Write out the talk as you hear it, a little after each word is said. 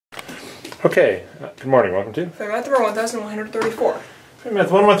Okay, good morning, welcome to FamilyMath number 1134.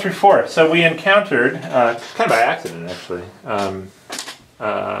 FamilyMath1134. So we encountered, kind of by accident actually,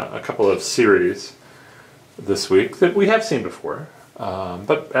 a couple of series this week that we have seen before,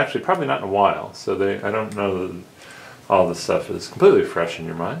 but actually probably not in a while, so I don't know that all this stuff is completely fresh in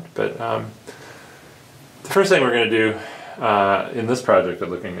your mind, but the first thing we're going to do in this project of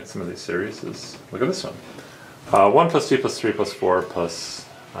looking at some of these series is look at this one. 1 plus 2 plus 3 plus 4 plus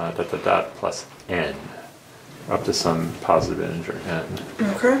plus n, up to some positive integer n.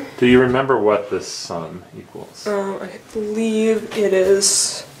 Okay. Do you remember what this sum equals? I believe it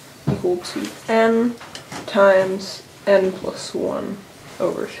is equal to n times n plus 1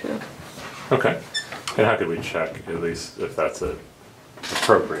 over 2. Okay. And how could we check, at least, if that's an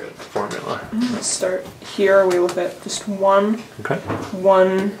appropriate formula? Let's start here. We look at just 1. Okay.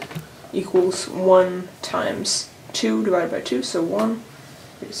 1 equals 1 times 2 divided by 2, so 1.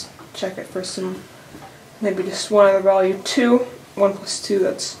 We just check it for some, maybe just one other value, 2. 1 plus 2,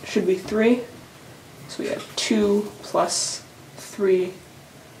 that should be 3. So we have 2 plus 3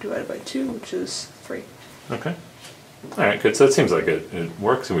 divided by 2, which is 3. Okay. Alright, good. So it seems like it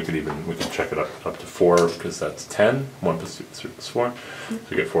works, and we could check it up to 4, because that's 10. 1 plus 2 plus 3 plus 4. So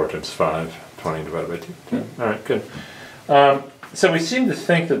you get 4 times 5, 20 divided by 2. 10. Alright, good. So we seem to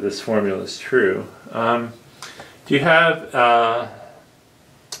think that this formula is true. Do you have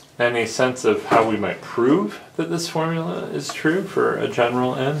any sense of how we might prove that this formula is true for a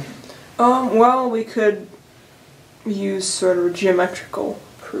general n? Well, we could use sort of a geometrical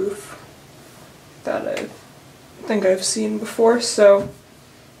proof that I think I've seen before. So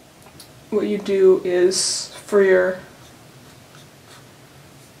what you do is for your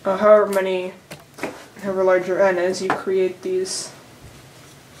however large your n is, you create these,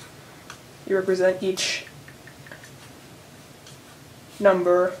 you represent each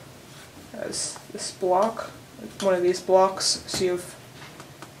number as this block, one of these blocks. So you have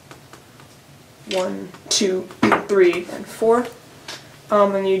 1, 2, 3, and 4.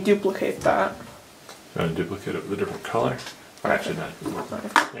 And you duplicate that. And duplicate it with a different color? Or actually not.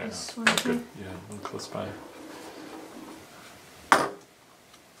 Yeah, this one. good. Yeah, one close by.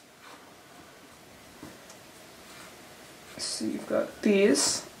 So you've got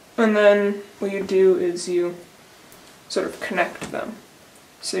these, and then what you do is you sort of connect them.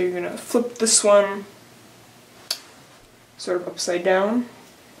 So you're going to flip this one sort of upside down,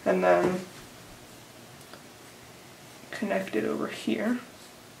 and then connect it over here.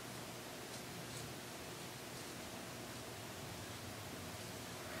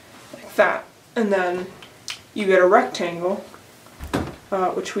 Like that. And then you get a rectangle,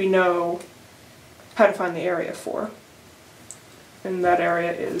 which we know how to find the area for. And that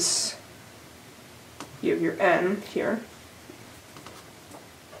area is, you have your n here,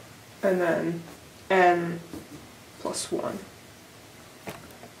 and then n plus 1.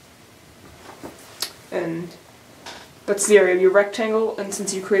 And that's the area of your rectangle, and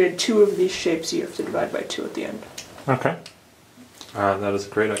since you created 2 of these shapes, you have to divide by 2 at the end. Okay. That is a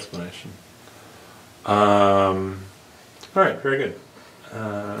great explanation. Alright, very good.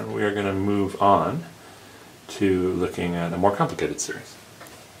 We are going to move on to looking at a more complicated series.